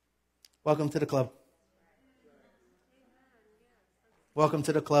 Welcome to the club. Welcome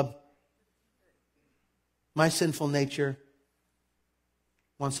to the club. My sinful nature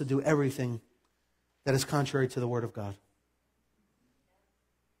wants to do everything that is contrary to the Word of God.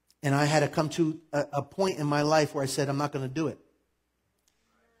 And I had to come to a point in my life where I said, I'm not going to do it.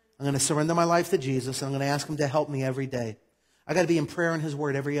 I'm going to surrender my life to Jesus, and I'm going to ask Him to help me every day. I got to be in prayer and His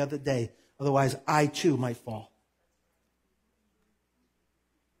Word every other day. Otherwise, I too might fall.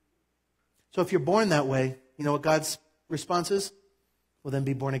 So if you're born that way, you know what God's response is? Well, then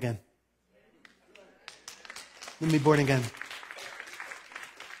be born again. Then be born again.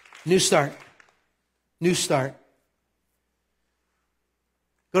 New start. New start.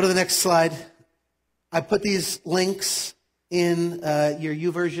 Go to the next slide. I put these links in your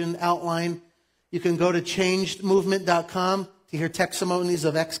YouVersion outline. You can go to changedmovement.com to hear testimonies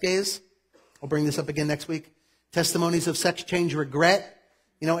of ex-gays. I'll bring this up again next week. Testimonies of sex change regret.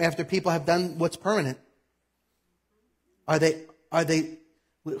 You know, after people have done what's permanent. We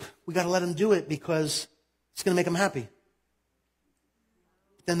got to let them do it because it's going to make them happy.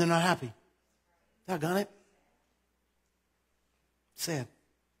 But then they're not happy. Doggone it. Sad.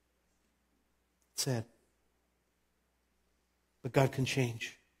 Sad. But God can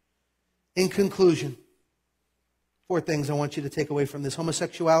change. In conclusion, 4 things I want you to take away from this.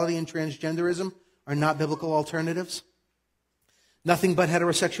 Homosexuality and transgenderism are not biblical alternatives. Nothing but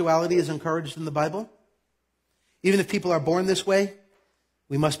heterosexuality is encouraged in the Bible. Even if people are born this way,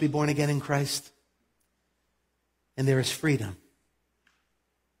 we must be born again in Christ. And there is freedom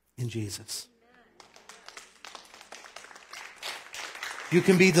in Jesus. You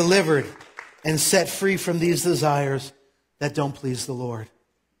can be delivered and set free from these desires that don't please the Lord.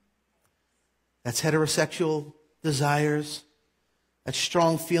 That's heterosexual desires. That's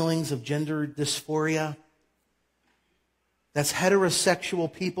strong feelings of gender dysphoria. That's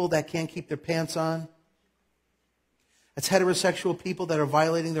heterosexual people that can't keep their pants on. That's heterosexual people that are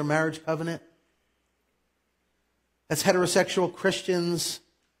violating their marriage covenant. That's heterosexual Christians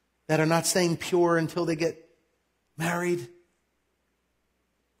that are not staying pure until they get married.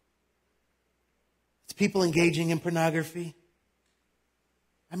 It's people engaging in pornography.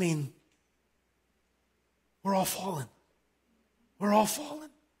 I mean, we're all fallen. We're all fallen.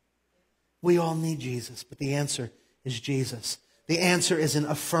 We all need Jesus, but the answer is Jesus. The answer isn't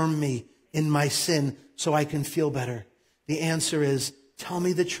affirm me in my sin so I can feel better. The answer is tell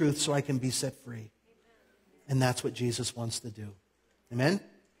me the truth so I can be set free. And that's what Jesus wants to do. Amen?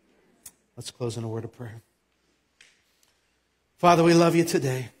 Let's close in a word of prayer. Father, we love you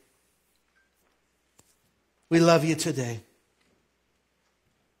today. We love you today.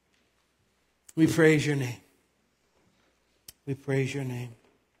 We praise your name. We praise your name.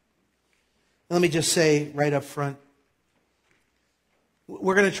 And let me just say right up front,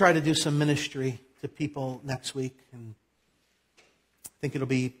 we're going to try to do some ministry to people next week, and I think it'll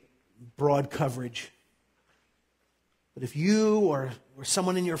be broad coverage. But if you or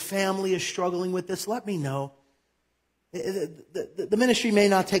someone in your family is struggling with this, let me know. The ministry may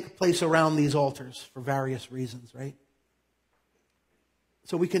not take place around these altars for various reasons, right?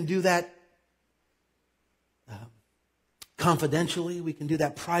 So we can do that confidentially. We can do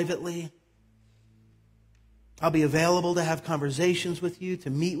that privately. I'll be available to have conversations with you,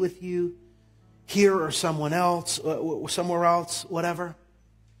 to meet with you, here or somewhere else, whatever.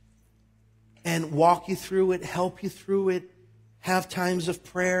 And walk you through it, help you through it, have times of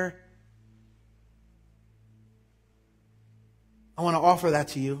prayer. I want to offer that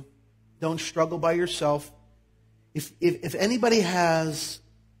to you. Don't struggle by yourself. If anybody has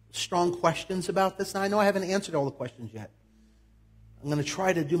strong questions about this, and I know I haven't answered all the questions yet, I'm going to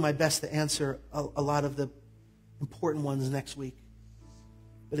try to do my best to answer a lot of the important ones next week.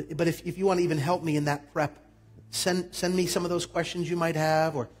 But if you want to even help me in that prep, send me some of those questions you might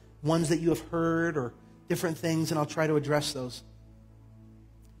have, or ones that you have heard, or different things, and I'll try to address those.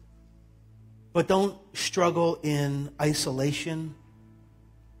 But don't struggle in isolation,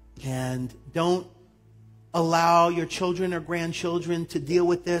 and don't allow your children or grandchildren to deal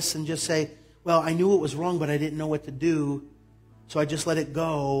with this and just say, well, I knew it was wrong, but I didn't know what to do, so I just let it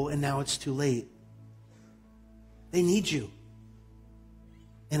go, and now it's too late. They need you.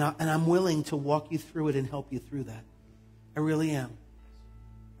 And I'm willing to walk you through it and help you through that. I really am.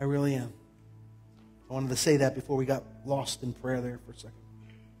 I really am. I wanted to say that before we got lost in prayer there for a second.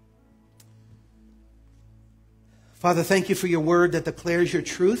 Father, thank you for your word that declares your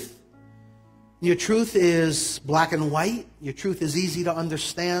truth. Your truth is black and white. Your truth is easy to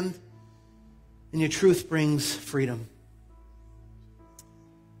understand. And your truth brings freedom.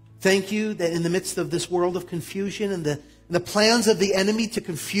 Thank you that in the midst of this world of confusion and the plans of the enemy to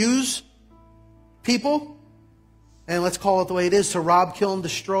confuse people, and let's call it the way it is, to rob, kill, and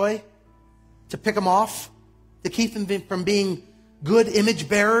destroy, to pick them off, to keep them from being good image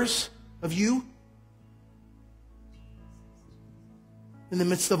bearers of you. In the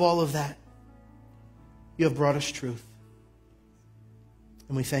midst of all of that, you have brought us truth.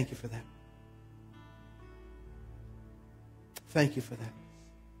 And we thank you for that. Thank you for that.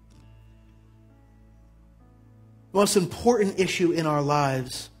 The most important issue in our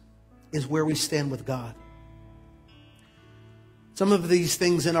lives is where we stand with God. Some of these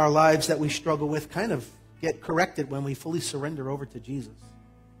things in our lives that we struggle with kind of get corrected when we fully surrender over to Jesus.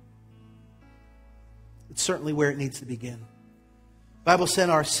 It's certainly where it needs to begin. The Bible said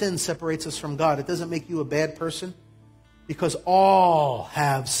our sin separates us from God. It doesn't make you a bad person, because all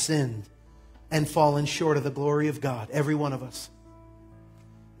have sinned and fallen short of the glory of God, every one of us.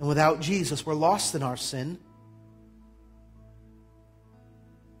 And without Jesus, we're lost in our sin.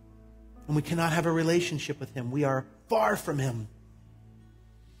 And we cannot have a relationship with him. We are far from him.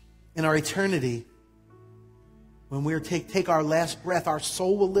 In our eternity, when we take our last breath, our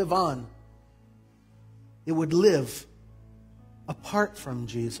soul will live on. It would live apart from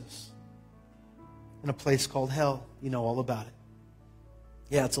Jesus in a place called hell. You know all about it.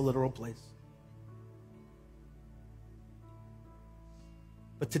 Yeah, it's a literal place.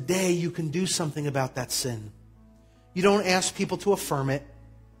 But today you can do something about that sin. You don't ask people to affirm it.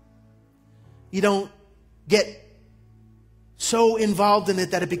 You don't get so involved in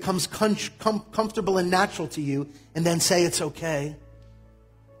it that it becomes comfortable and natural to you and then say it's okay.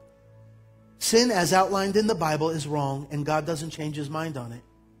 Sin, as outlined in the Bible, is wrong, and God doesn't change his mind on it.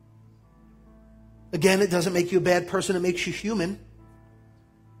 Again, it doesn't make you a bad person. It makes you human.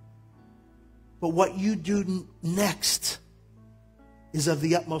 But what you do next is of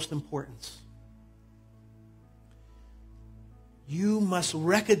the utmost importance. You must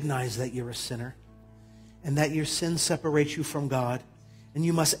recognize that you're a sinner and that your sin separates you from God. And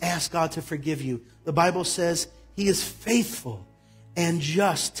you must ask God to forgive you. The Bible says he is faithful and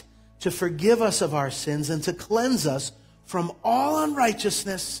just to forgive us of our sins and to cleanse us from all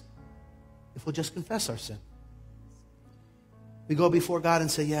unrighteousness if we'll just confess our sin. We go before God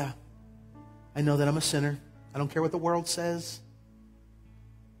and say, yeah, I know that I'm a sinner. I don't care what the world says.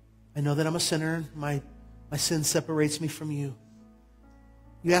 I know that I'm a sinner. My sin separates me from you.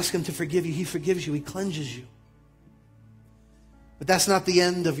 You ask him to forgive you. He forgives you. He cleanses you. But that's not the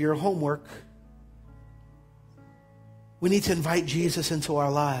end of your homework. We need to invite Jesus into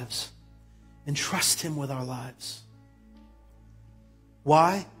our lives and trust him with our lives.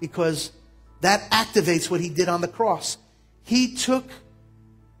 Why? Because that activates what he did on the cross. He took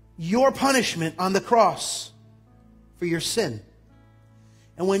your punishment on the cross for your sin.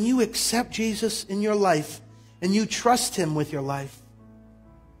 And when you accept Jesus in your life and you trust him with your life,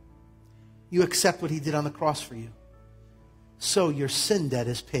 you accept what he did on the cross for you. So your sin debt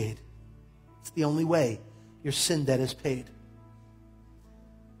is paid. It's the only way your sin debt is paid.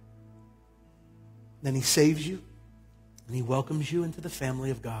 Then he saves you and he welcomes you into the family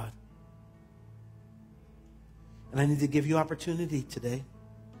of God. And I need to give you opportunity today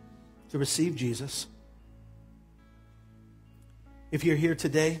to receive Jesus. If you're here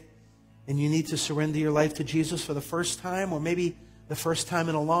today and you need to surrender your life to Jesus for the first time, or maybe the first time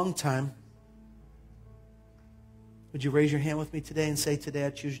in a long time, would you raise your hand with me today and say, today I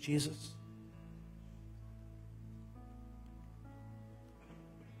choose Jesus?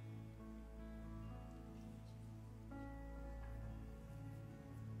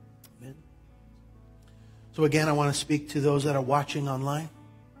 Amen. So again, I want to speak to those that are watching online.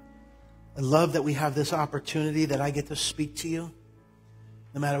 I love that we have this opportunity that I get to speak to you.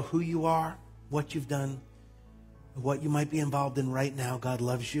 No matter who you are, what you've done, what you might be involved in right now, God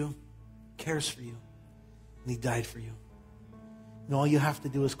loves you, cares for you, and he died for you. And all you have to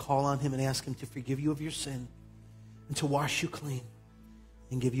do is call on him and ask him to forgive you of your sin and to wash you clean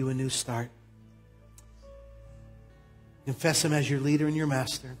and give you a new start. Confess him as your leader and your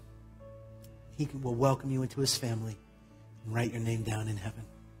master. He will welcome you into his family and write your name down in heaven.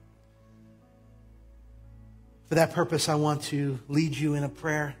 For that purpose, I want to lead you in a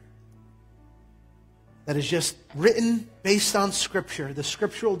prayer that is just written based on Scripture, the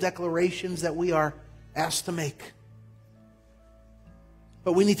scriptural declarations that we are asked to make.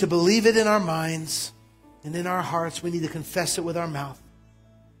 But we need to believe it in our minds and in our hearts. We need to confess it with our mouth.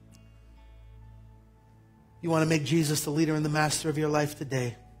 You want to make Jesus the leader and the master of your life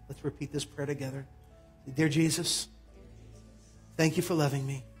today? Let's repeat this prayer together. Dear Jesus, thank you for loving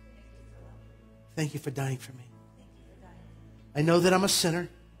me. Thank you for dying for me. I know that I'm a sinner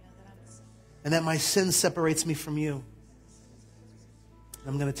and that my sin separates me from you.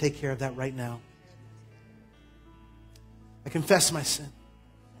 I'm going to take care of that right now. I confess my sin.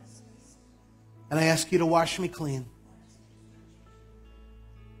 And I ask you to wash me clean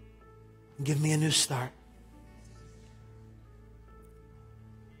and give me a new start.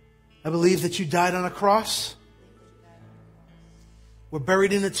 I believe that you died on a cross, were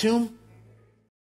buried in a tomb,